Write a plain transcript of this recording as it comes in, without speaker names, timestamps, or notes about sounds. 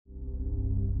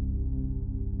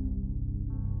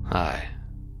Hi,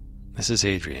 this is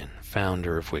Adrian,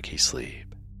 founder of Wikisleep.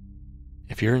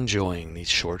 If you're enjoying these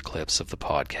short clips of the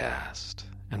podcast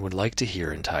and would like to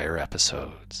hear entire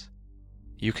episodes,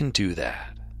 you can do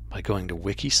that by going to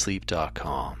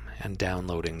wikisleep.com and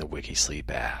downloading the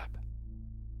Wikisleep app.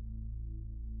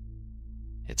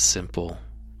 It's simple,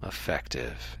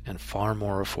 effective, and far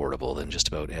more affordable than just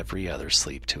about every other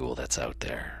sleep tool that's out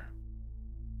there.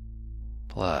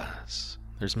 Plus,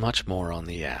 there's much more on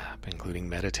the app, including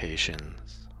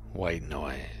meditations, white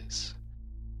noise,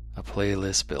 a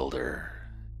playlist builder,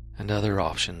 and other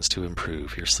options to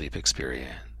improve your sleep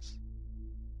experience.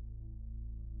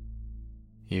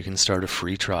 You can start a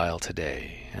free trial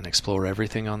today and explore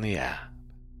everything on the app.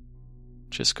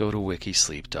 Just go to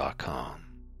wikisleep.com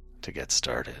to get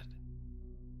started.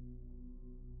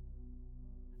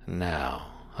 Now,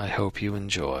 I hope you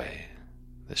enjoy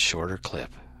this shorter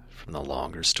clip from the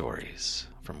longer stories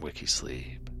from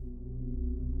Wikisleep.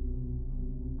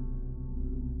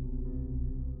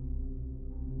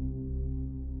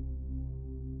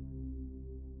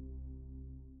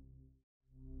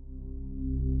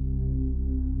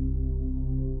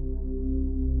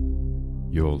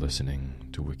 You're listening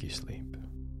to Wikisleep.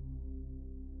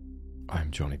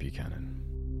 I'm Johnny Buchanan.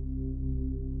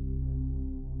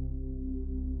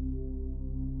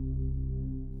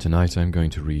 Tonight I'm going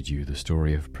to read you the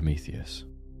story of Prometheus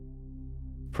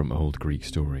from Old Greek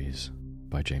Stories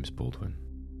by James Baldwin.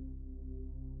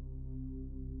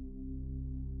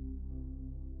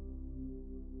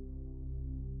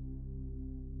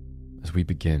 As we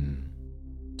begin,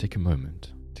 take a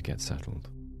moment to get settled.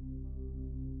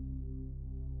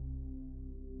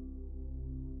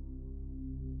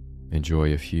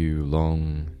 Enjoy a few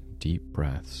long, deep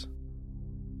breaths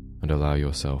and allow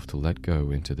yourself to let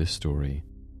go into this story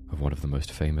of one of the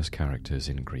most famous characters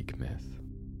in Greek myth.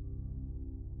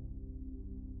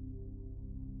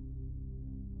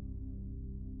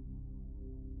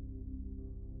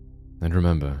 And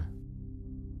remember,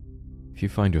 if you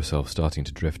find yourself starting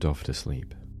to drift off to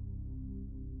sleep,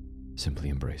 simply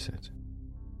embrace it.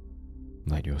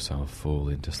 Let yourself fall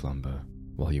into slumber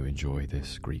while you enjoy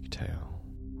this Greek tale.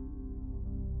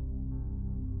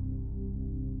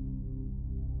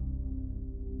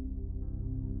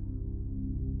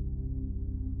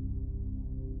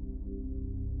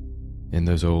 In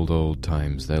those old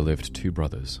times there lived two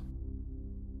brothers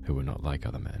who were not like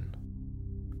other men,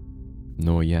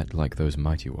 nor yet like those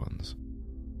mighty ones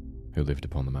who lived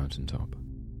upon the mountaintop.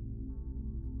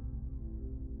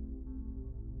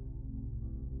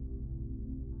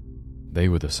 They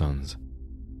were the sons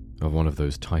of one of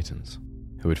those titans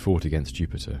who had fought against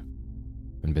Jupiter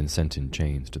and been sent in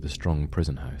chains to the strong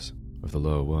prison house of the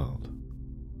lower world.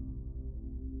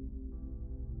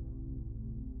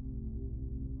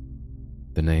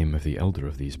 The name of the elder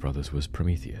of these brothers was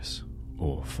Prometheus,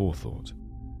 or Forethought,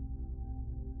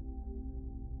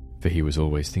 for he was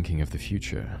always thinking of the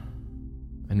future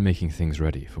and making things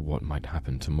ready for what might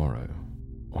happen tomorrow,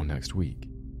 or next week,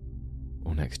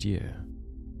 or next year,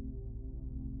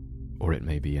 or it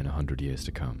may be in 100 years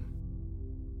to come.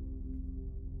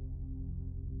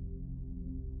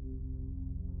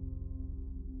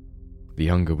 The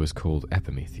younger was called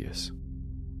Epimetheus,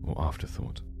 or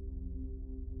Afterthought,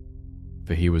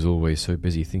 for he was always so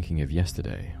busy thinking of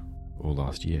yesterday, or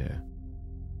last year,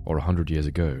 or 100 years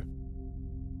ago,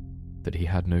 that he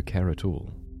had no care at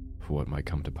all for what might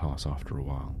come to pass after a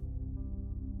while.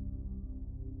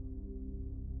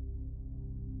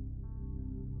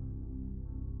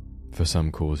 For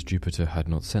some cause, Jupiter had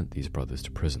not sent these brothers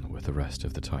to prison with the rest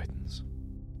of the Titans.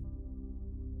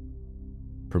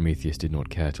 Prometheus did not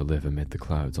care to live amid the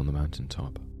clouds on the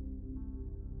mountaintop.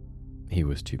 He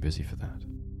was too busy for that.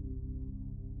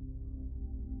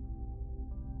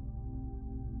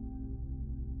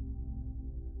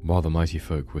 While the mighty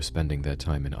folk were spending their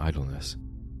time in idleness,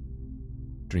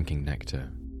 drinking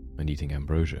nectar and eating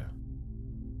ambrosia,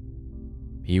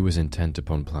 he was intent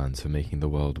upon plans for making the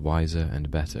world wiser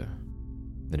and better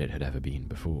than it had ever been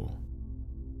before.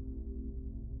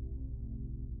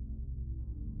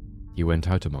 He went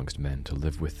out amongst men to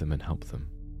live with them and help them,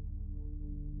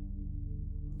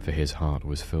 for his heart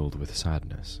was filled with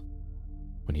sadness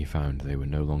when he found they were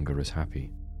no longer as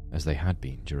happy as they had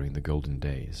been during the golden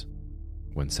days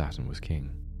when Saturn was king.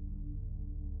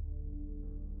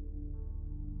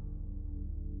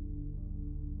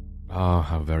 Ah,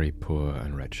 how very poor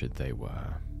and wretched they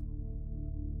were.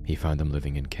 He found them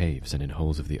living in caves and in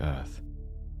holes of the earth,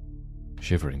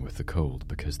 shivering with the cold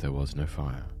because there was no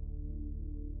fire,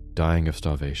 dying of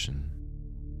starvation,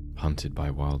 hunted by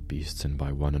wild beasts and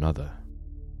by one another,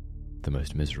 the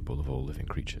most miserable of all living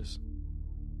creatures.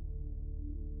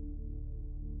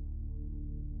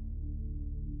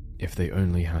 If they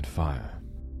only had fire,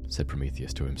 said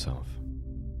Prometheus to himself,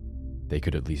 they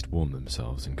could at least warm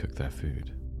themselves and cook their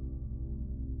food.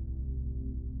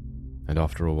 And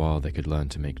after a while they could learn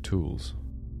to make tools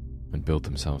and build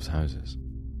themselves houses.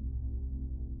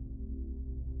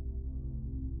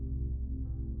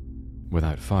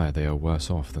 Without fire they are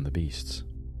worse off than the beasts.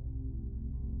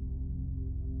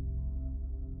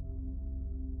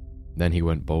 Then he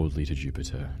went boldly to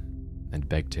Jupiter and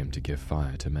begged him to give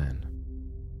fire to men,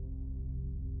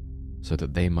 so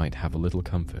that they might have a little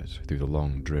comfort through the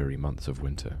long, dreary months of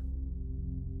winter.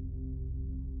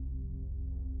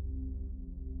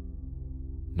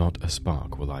 Not a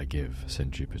spark will I give,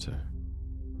 said Jupiter.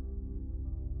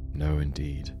 No,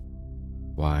 indeed.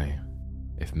 Why,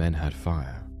 if men had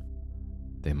fire,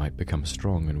 they might become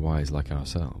strong and wise like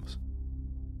ourselves,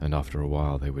 and after a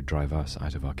while they would drive us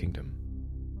out of our kingdom.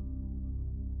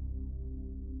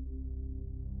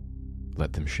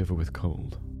 Let them shiver with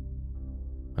cold,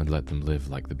 and let them live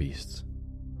like the beasts.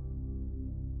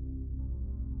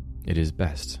 It is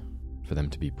best for them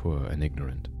to be poor and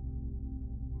ignorant,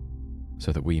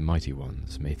 so that we mighty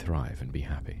ones may thrive and be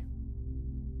happy.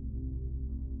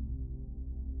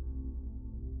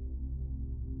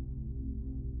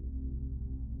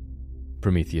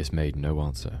 Prometheus made no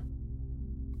answer,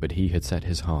 but he had set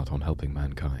his heart on helping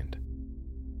mankind,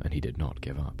 and he did not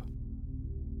give up.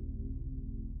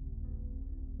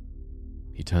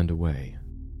 He turned away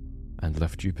and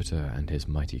left Jupiter and his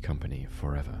mighty company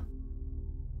forever.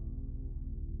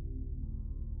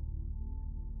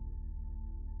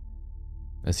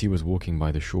 As he was walking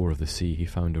by the shore of the sea, he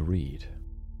found a reed,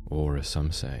 or, as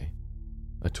some say,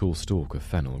 a tall stalk of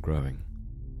fennel growing.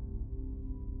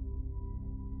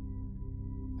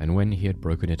 And when he had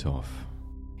broken it off,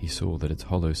 he saw that its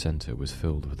hollow center was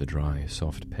filled with a dry,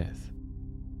 soft pith,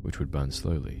 which would burn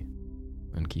slowly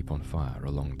and keep on fire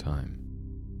a long time.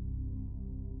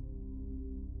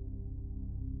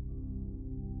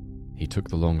 He took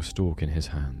the long stalk in his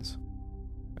hands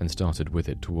and started with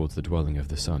it towards the dwelling of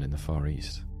the sun in the far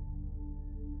east.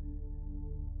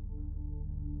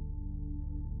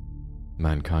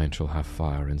 Mankind shall have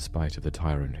fire in spite of the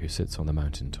tyrant who sits on the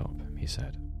mountain top, he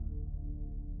said.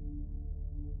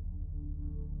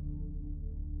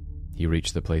 He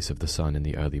reached the place of the sun in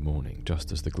the early morning,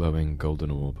 just as the glowing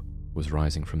golden orb was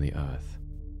rising from the earth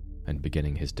and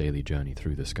beginning his daily journey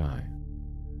through the sky.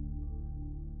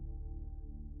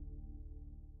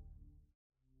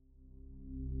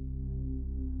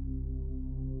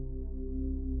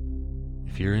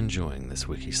 If you're enjoying this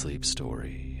WikiSleep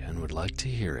story and would like to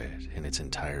hear it in its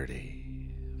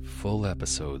entirety, full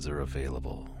episodes are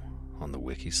available on the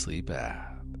WikiSleep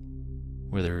app,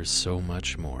 where there is so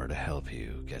much more to help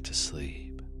you get to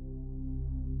sleep.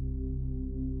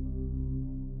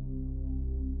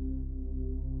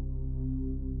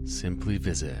 Simply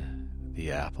visit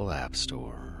the Apple App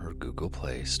Store or Google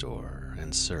Play Store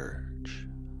and search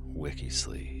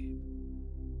WikiSleep.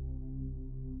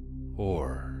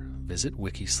 Or visit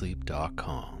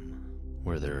wikisleep.com,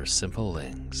 where there are simple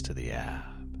links to the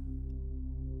app.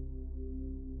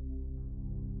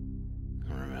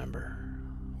 And remember,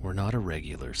 we're not a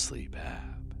regular sleep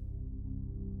app.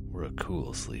 We're a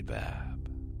cool sleep app.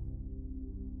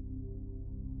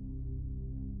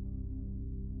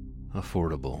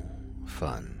 Affordable,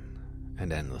 fun,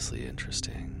 and endlessly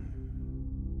interesting.